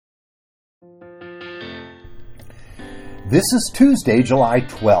This is Tuesday, July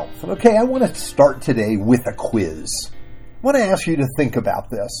 12th. Okay, I want to start today with a quiz. I want to ask you to think about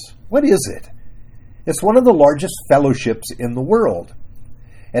this. What is it? It's one of the largest fellowships in the world.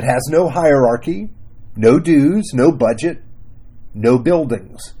 It has no hierarchy, no dues, no budget, no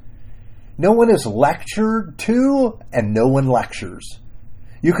buildings. No one is lectured to, and no one lectures.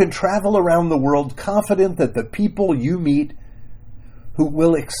 You can travel around the world confident that the people you meet who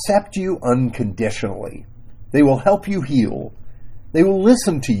will accept you unconditionally. They will help you heal. They will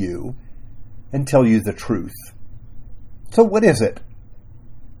listen to you and tell you the truth. So what is it?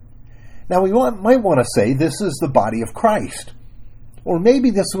 Now we might want to say this is the body of Christ. Or maybe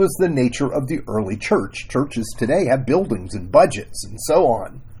this was the nature of the early church. Churches today have buildings and budgets and so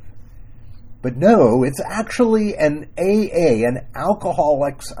on. But no, it's actually an AA, an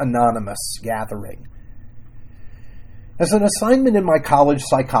Alcoholics Anonymous gathering. As an assignment in my college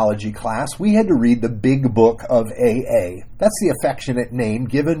psychology class, we had to read the Big Book of AA. That's the affectionate name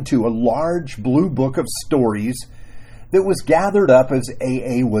given to a large blue book of stories that was gathered up as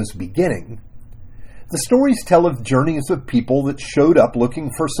AA was beginning. The stories tell of journeys of people that showed up looking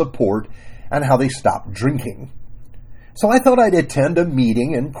for support and how they stopped drinking. So I thought I'd attend a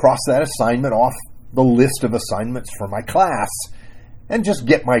meeting and cross that assignment off the list of assignments for my class and just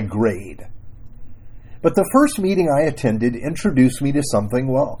get my grade. But the first meeting I attended introduced me to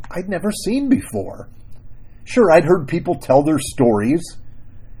something, well, I'd never seen before. Sure, I'd heard people tell their stories,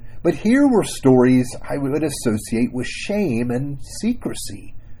 but here were stories I would associate with shame and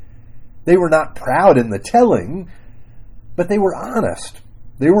secrecy. They were not proud in the telling, but they were honest.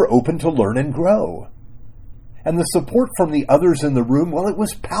 They were open to learn and grow. And the support from the others in the room, well, it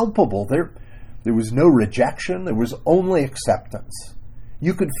was palpable. There was no rejection. There was only acceptance.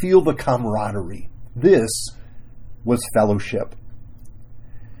 You could feel the camaraderie. This was fellowship.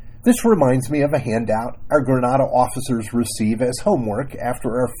 This reminds me of a handout our Granada officers receive as homework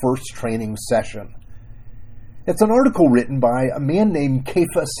after our first training session. It's an article written by a man named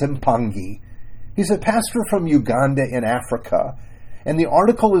Kepha Simpangi. He's a pastor from Uganda in Africa, and the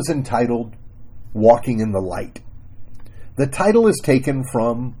article is entitled, Walking in the Light. The title is taken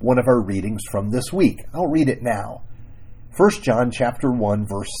from one of our readings from this week. I'll read it now. 1 John chapter 1,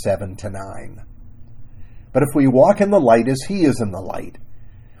 verse 7 to 9. But if we walk in the light as he is in the light,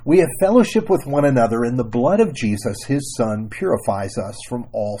 we have fellowship with one another, and the blood of Jesus, his Son, purifies us from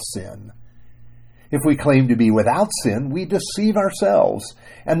all sin. If we claim to be without sin, we deceive ourselves,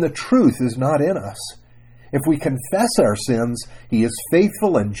 and the truth is not in us. If we confess our sins, he is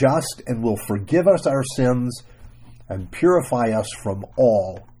faithful and just and will forgive us our sins and purify us from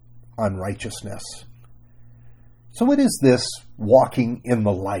all unrighteousness. So what is this walking in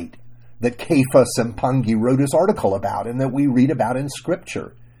the light that Kepha Simpangi wrote his article about and that we read about in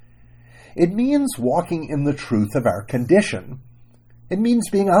Scripture? It means walking in the truth of our condition. It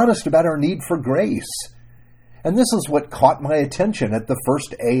means being honest about our need for grace. And this is what caught my attention at the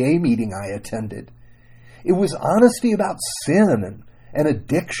first AA meeting I attended. It was honesty about sin and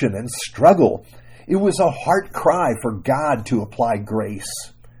addiction and struggle. It was a heart cry for God to apply grace.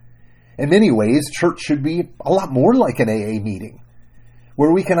 In many ways, church should be a lot more like an AA meeting,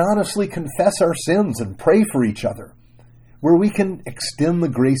 where we can honestly confess our sins and pray for each other, where we can extend the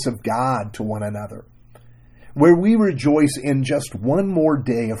grace of God to one another, where we rejoice in just one more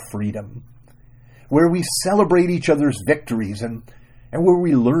day of freedom, where we celebrate each other's victories and where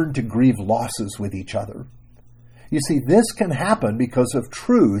we learn to grieve losses with each other. You see, this can happen because of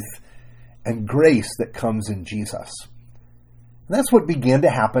truth and grace that comes in Jesus. And that's what began to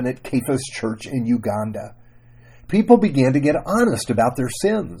happen at Kepha's church in Uganda. People began to get honest about their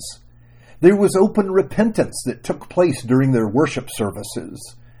sins. There was open repentance that took place during their worship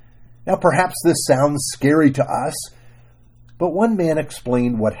services. Now, perhaps this sounds scary to us, but one man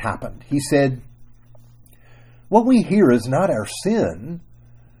explained what happened. He said, "What we hear is not our sin,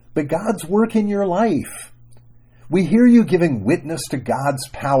 but God's work in your life. We hear you giving witness to God's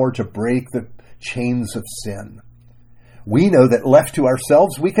power to break the chains of sin. We know that left to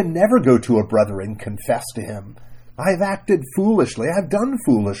ourselves, we can never go to a brother and confess to him, 'I've acted foolishly, I've done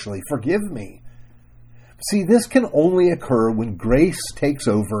foolishly, forgive me.' See, this can only occur when grace takes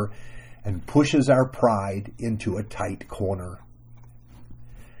over and pushes our pride into a tight corner."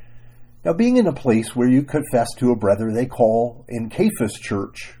 Now, being in a place where you confess to a brother, they call, in Kepha's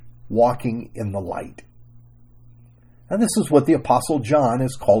church, walking in the light. And this is what the Apostle John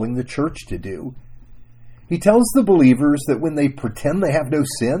is calling the church to do. He tells the believers that when they pretend they have no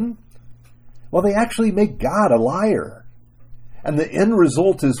sin, well, they actually make God a liar. And the end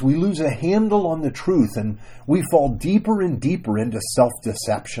result is we lose a handle on the truth and we fall deeper and deeper into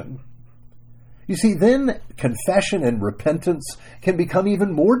self-deception. You see, then confession and repentance can become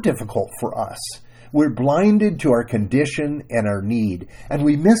even more difficult for us. We're blinded to our condition and our need, and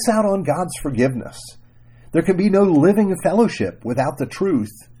we miss out on God's forgiveness. There can be no living fellowship without the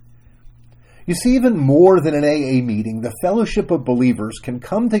truth. You see, even more than an AA meeting, the fellowship of believers can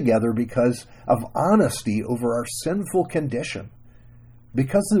come together because of honesty over our sinful condition,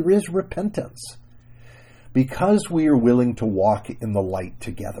 because there is repentance, because we are willing to walk in the light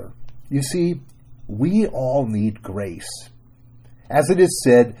together. You see, we all need grace. As it is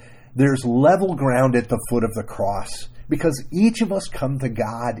said, there's level ground at the foot of the cross because each of us come to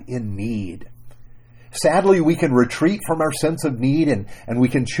God in need. Sadly, we can retreat from our sense of need and we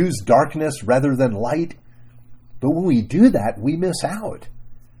can choose darkness rather than light. But when we do that, we miss out.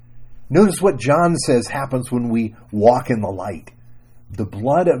 Notice what John says happens when we walk in the light. The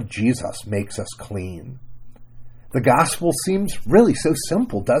blood of Jesus makes us clean. The gospel seems really so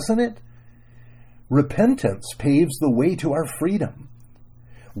simple, doesn't it? Repentance paves the way to our freedom.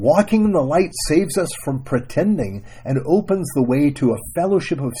 Walking in the light saves us from pretending and opens the way to a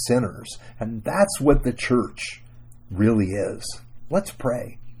fellowship of sinners. And that's what the church really is. Let's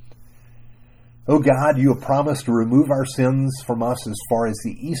pray. Oh God, you have promised to remove our sins from us as far as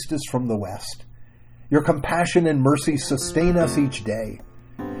the east is from the west. Your compassion and mercy sustain us each day.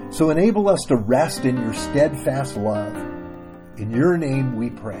 So enable us to rest in your steadfast love. In your name we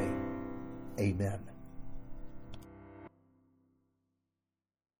pray. Amen.